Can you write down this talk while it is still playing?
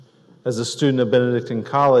As a student at Benedictine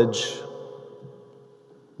College,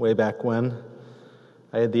 way back when,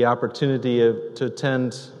 I had the opportunity to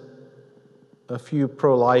attend a few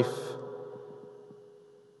pro-life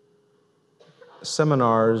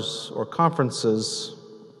seminars or conferences,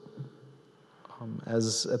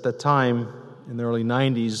 as at the time, in the early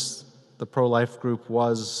 90s, the pro-life group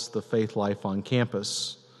was the Faith Life on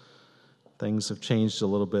campus. Things have changed a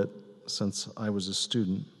little bit since I was a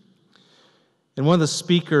student. And one of the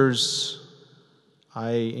speakers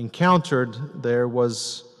I encountered there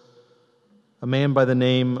was a man by the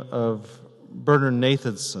name of Bernard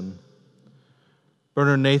Nathanson.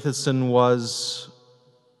 Bernard Nathanson was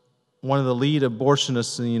one of the lead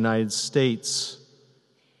abortionists in the United States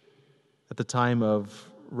at the time of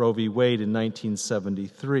Roe v. Wade in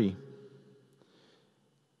 1973.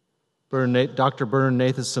 Dr. Bernard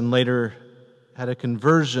Nathanson later had a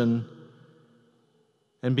conversion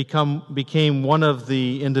and became one of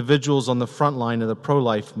the individuals on the front line of the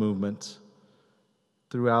pro-life movement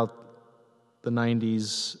throughout the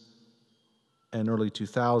 90s and early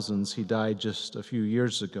 2000s. He died just a few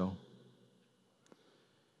years ago.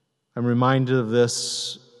 I'm reminded of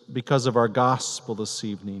this because of our gospel this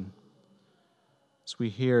evening, as we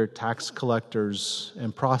hear tax collectors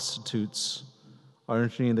and prostitutes are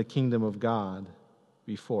entering the kingdom of God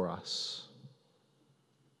before us.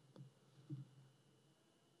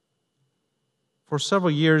 For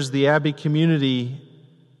several years, the Abbey community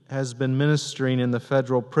has been ministering in the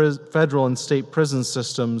federal and state prison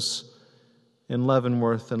systems in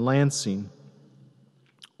Leavenworth and Lansing.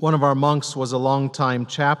 One of our monks was a longtime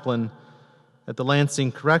chaplain at the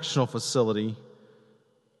Lansing Correctional Facility,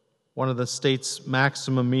 one of the state's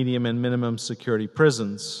maximum, medium, and minimum security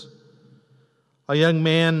prisons. A young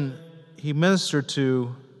man he ministered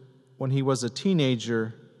to when he was a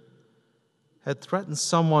teenager had threatened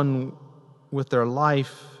someone with their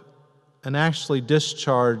life and actually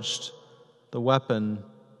discharged the weapon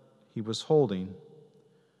he was holding,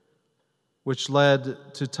 which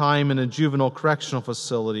led to time in a juvenile correctional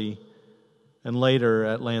facility and later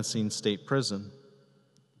at Lansing State Prison.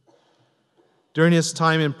 During his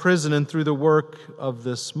time in prison and through the work of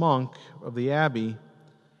this monk of the Abbey,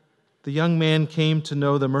 the young man came to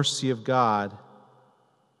know the mercy of God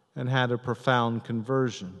and had a profound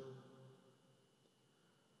conversion.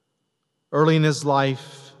 Early in his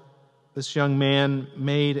life, this young man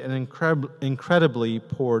made an incredibly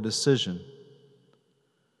poor decision.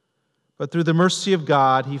 But through the mercy of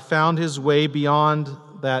God, he found his way beyond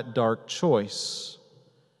that dark choice.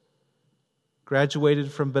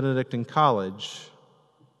 Graduated from Benedictine College,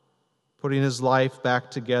 putting his life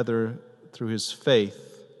back together through his faith,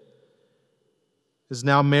 is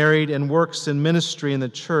now married and works in ministry in the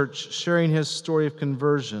church, sharing his story of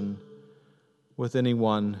conversion with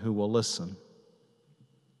anyone who will listen.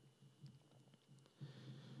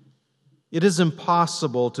 It is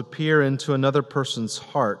impossible to peer into another person's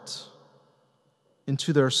heart,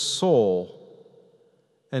 into their soul,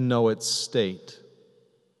 and know its state.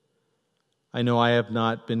 I know I have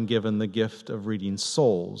not been given the gift of reading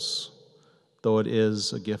souls, though it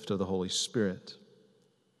is a gift of the Holy Spirit.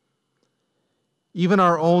 Even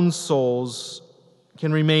our own souls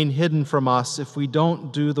can remain hidden from us if we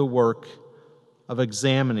don't do the work of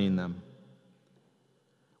examining them.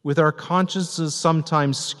 With our consciences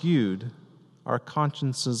sometimes skewed, our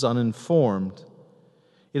consciences uninformed,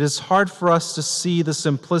 it is hard for us to see the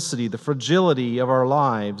simplicity, the fragility of our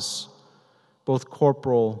lives, both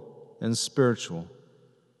corporal and spiritual.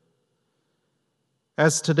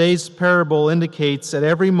 As today's parable indicates, at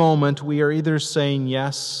every moment we are either saying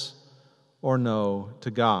yes or no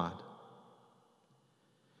to God.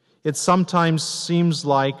 It sometimes seems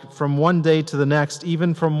like from one day to the next,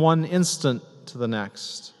 even from one instant to the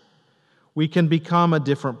next, we can become a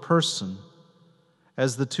different person,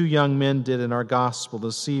 as the two young men did in our gospel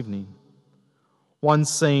this evening. One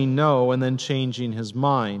saying no and then changing his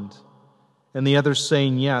mind, and the other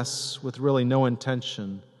saying yes with really no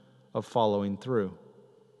intention of following through.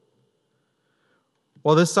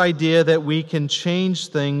 Well, this idea that we can change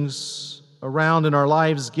things around in our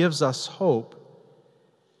lives gives us hope.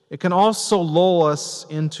 It can also lull us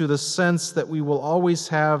into the sense that we will always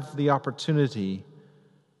have the opportunity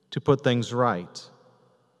to put things right.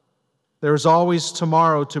 There is always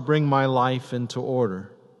tomorrow to bring my life into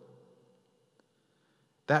order.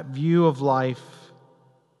 That view of life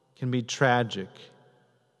can be tragic,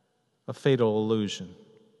 a fatal illusion.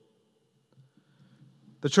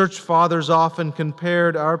 The church fathers often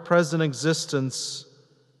compared our present existence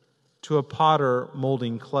to a potter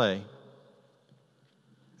molding clay.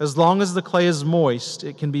 As long as the clay is moist,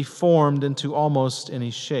 it can be formed into almost any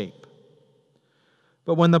shape.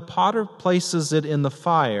 But when the potter places it in the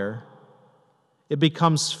fire, it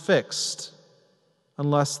becomes fixed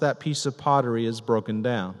unless that piece of pottery is broken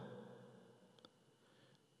down.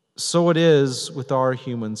 So it is with our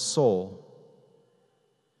human soul.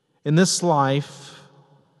 In this life,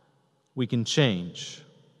 we can change,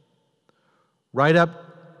 right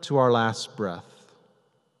up to our last breath,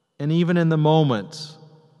 and even in the moment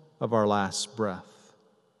of our last breath,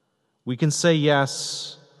 we can say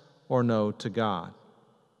yes or no to God.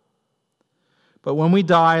 But when we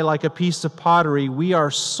die like a piece of pottery,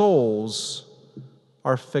 our souls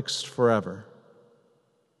are fixed forever.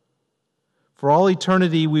 For all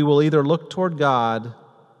eternity, we will either look toward God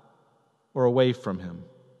or away from Him.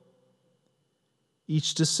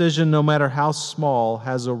 Each decision, no matter how small,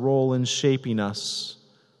 has a role in shaping us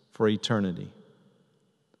for eternity.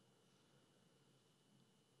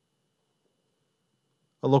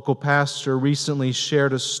 A local pastor recently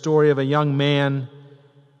shared a story of a young man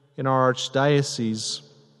in our archdiocese.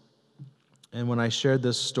 And when I shared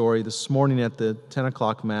this story this morning at the 10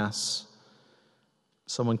 o'clock Mass,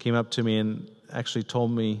 someone came up to me and actually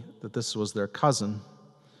told me that this was their cousin.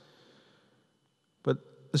 But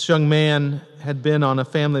this young man had been on a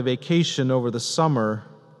family vacation over the summer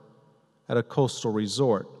at a coastal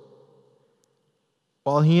resort.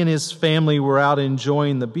 While he and his family were out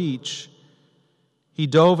enjoying the beach, he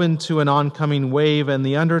dove into an oncoming wave, and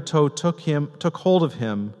the undertow took hold of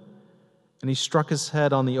him, and he struck his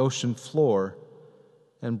head on the ocean floor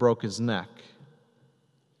and broke his neck.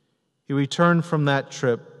 He returned from that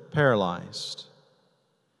trip paralyzed.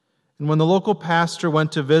 And when the local pastor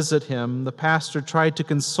went to visit him, the pastor tried to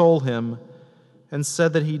console him and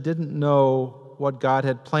said that he didn't know what God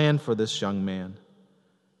had planned for this young man.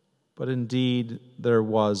 But indeed, there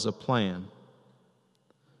was a plan.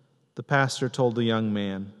 The pastor told the young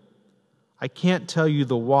man, "I can't tell you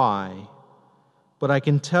the why, but I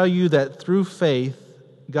can tell you that through faith,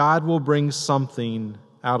 God will bring something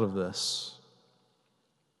out of this."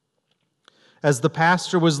 As the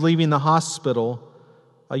pastor was leaving the hospital,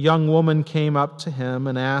 a young woman came up to him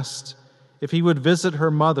and asked if he would visit her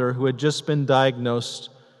mother, who had just been diagnosed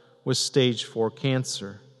with stage 4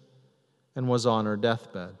 cancer and was on her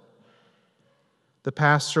deathbed. The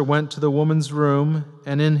pastor went to the woman's room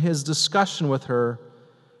and in his discussion with her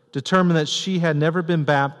determined that she had never been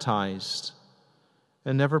baptized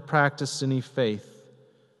and never practiced any faith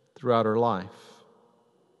throughout her life.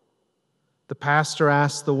 The pastor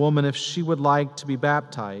asked the woman if she would like to be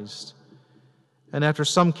baptized, and after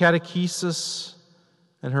some catechesis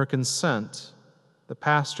and her consent, the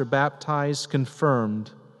pastor baptized,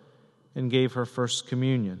 confirmed, and gave her first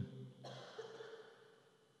communion.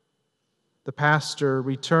 The pastor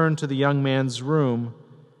returned to the young man's room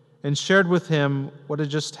and shared with him what had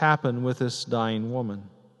just happened with this dying woman.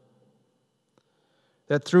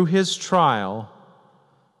 That through his trial,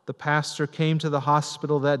 the pastor came to the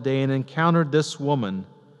hospital that day and encountered this woman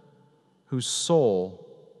whose soul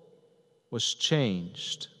was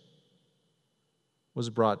changed, was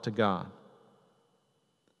brought to God.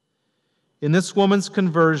 In this woman's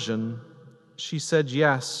conversion, she said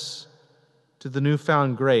yes to the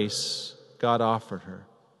newfound grace God offered her.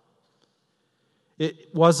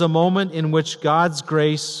 It was a moment in which God's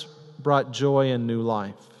grace brought joy and new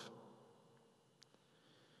life.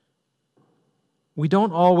 We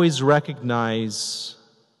don't always recognize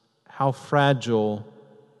how fragile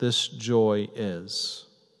this joy is.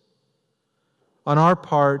 On our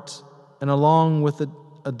part, and along with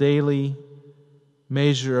a daily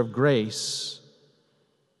measure of grace,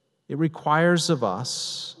 it requires of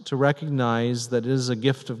us to recognize that it is a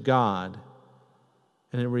gift of God,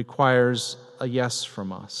 and it requires a yes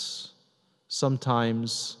from us,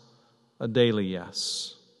 sometimes a daily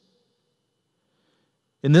yes.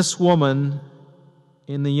 In this woman,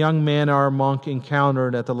 in the young man our monk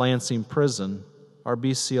encountered at the Lansing prison, our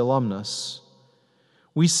BC alumnus,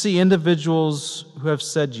 we see individuals who have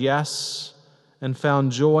said yes and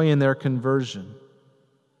found joy in their conversion.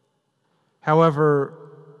 However,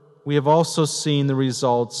 we have also seen the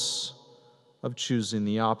results of choosing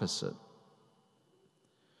the opposite.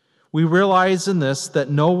 We realize in this that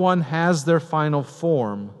no one has their final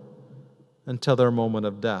form until their moment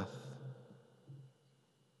of death.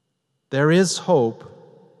 There is hope,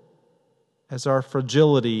 as our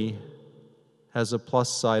fragility has a plus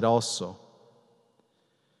side also.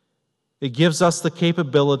 It gives us the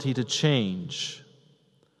capability to change,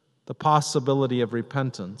 the possibility of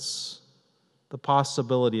repentance, the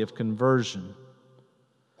possibility of conversion,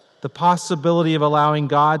 the possibility of allowing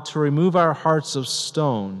God to remove our hearts of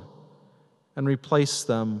stone and replace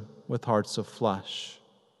them with hearts of flesh.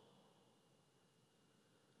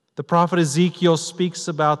 The prophet Ezekiel speaks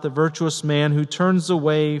about the virtuous man who turns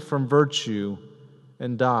away from virtue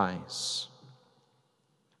and dies.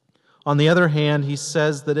 On the other hand, he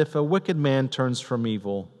says that if a wicked man turns from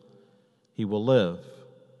evil, he will live.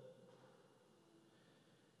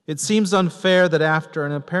 It seems unfair that after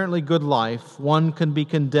an apparently good life, one can be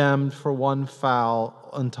condemned for one foul,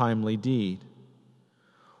 untimely deed,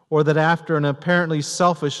 or that after an apparently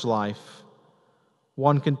selfish life,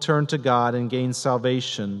 one can turn to God and gain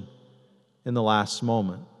salvation in the last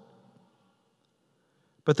moment.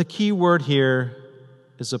 But the key word here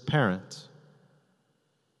is apparent,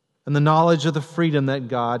 and the knowledge of the freedom that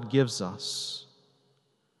God gives us.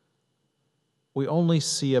 We only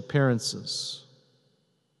see appearances.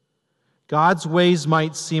 God's ways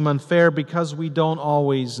might seem unfair because we don't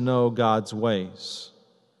always know God's ways.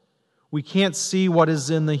 We can't see what is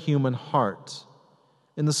in the human heart,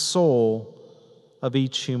 in the soul of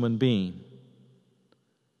each human being.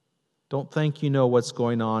 Don't think you know what's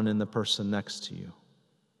going on in the person next to you.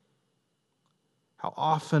 How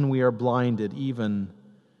often we are blinded even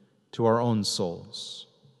to our own souls.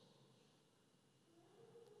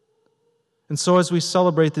 And so as we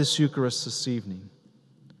celebrate this Eucharist this evening,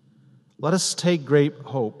 let us take great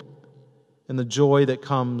hope in the joy that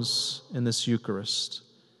comes in this Eucharist,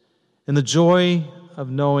 in the joy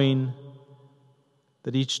of knowing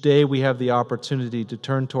that each day we have the opportunity to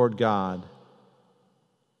turn toward God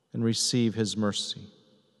and receive His mercy.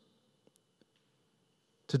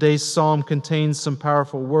 Today's psalm contains some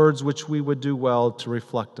powerful words which we would do well to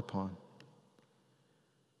reflect upon.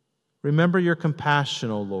 Remember your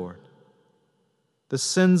compassion, O Lord. The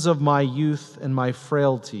sins of my youth and my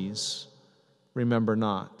frailties remember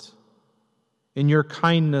not. In your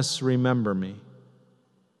kindness remember me.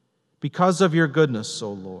 Because of your goodness,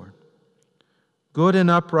 O Lord. Good and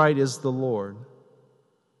upright is the Lord.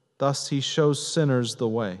 Thus He shows sinners the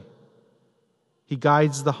way. He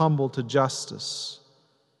guides the humble to justice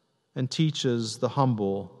and teaches the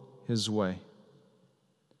humble His way.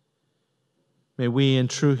 May we in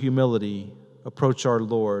true humility approach our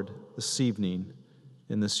Lord this evening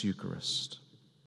in this Eucharist.